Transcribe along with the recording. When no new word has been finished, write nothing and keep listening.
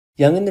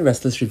Young and the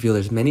Restless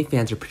revealers, many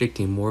fans are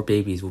predicting more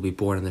babies will be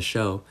born on the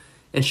show,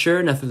 and sure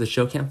enough, if the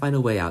show can't find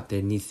a way out,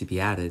 there needs to be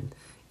added,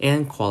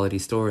 and quality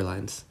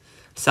storylines.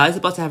 Sally's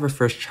about to have her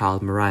first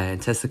child, Mariah,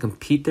 and Tessa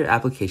compete their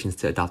applications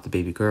to adopt a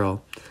baby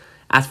girl.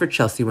 As for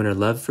Chelsea, when her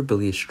love for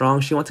Billy is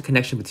strong, she wants a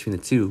connection between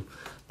the two.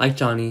 Like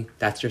Johnny,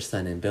 that's your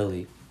son and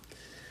Billy.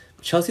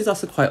 Chelsea's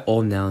also quite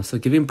old now, so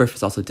giving birth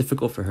is also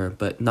difficult for her,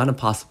 but not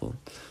impossible.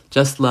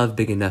 Just love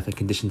big enough and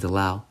conditions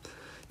allow.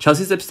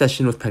 Chelsea's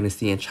obsession with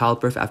pregnancy and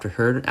childbirth after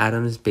her and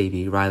Adam's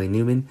baby, Riley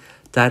Newman,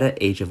 died at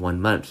the age of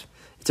 1 month.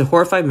 It's a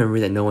horrifying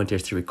memory that no one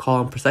dares to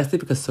recall, precisely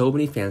because so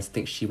many fans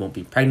think she won't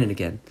be pregnant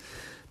again.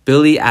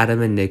 Billy,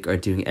 Adam, and Nick are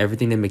doing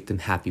everything to make them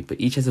happy, but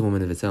each has a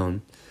woman of its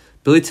own.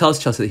 Billy tells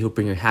Chelsea that he'll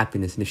bring her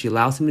happiness, and if she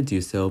allows him to do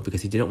so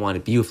because he didn't want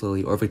to be with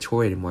Lily or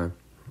Victoria anymore,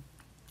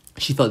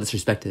 she felt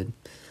disrespected.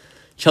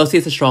 Chelsea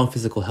has a strong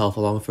physical health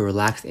along with a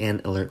relaxed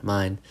and alert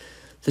mind,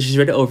 so she's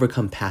ready to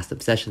overcome past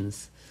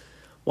obsessions.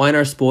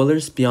 Y&R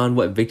spoilers, beyond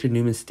what Victor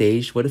Newman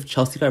staged, what if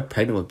Chelsea got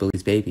pregnant with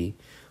Billy's baby?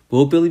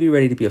 Will Billy be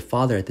ready to be a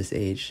father at this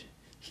age?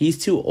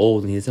 He's too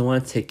old and he doesn't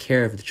want to take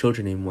care of the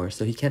children anymore,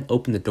 so he can't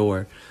open the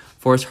door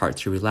for his heart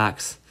to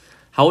relax.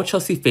 How will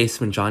Chelsea face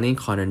when Johnny and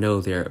Connor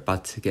know they're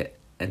about to get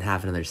and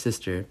have another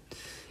sister?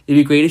 It'd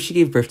be great if she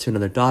gave birth to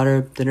another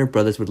daughter, then her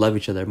brothers would love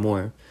each other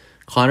more.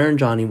 Connor and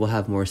Johnny will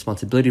have more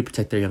responsibility to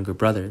protect their younger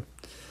brother.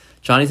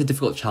 Johnny's a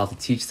difficult child to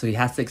teach, so he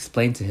has to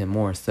explain to him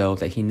more so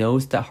that he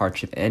knows that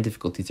hardship and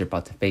difficulties they're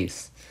about to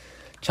face.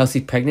 Chelsea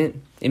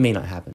pregnant? It may not happen.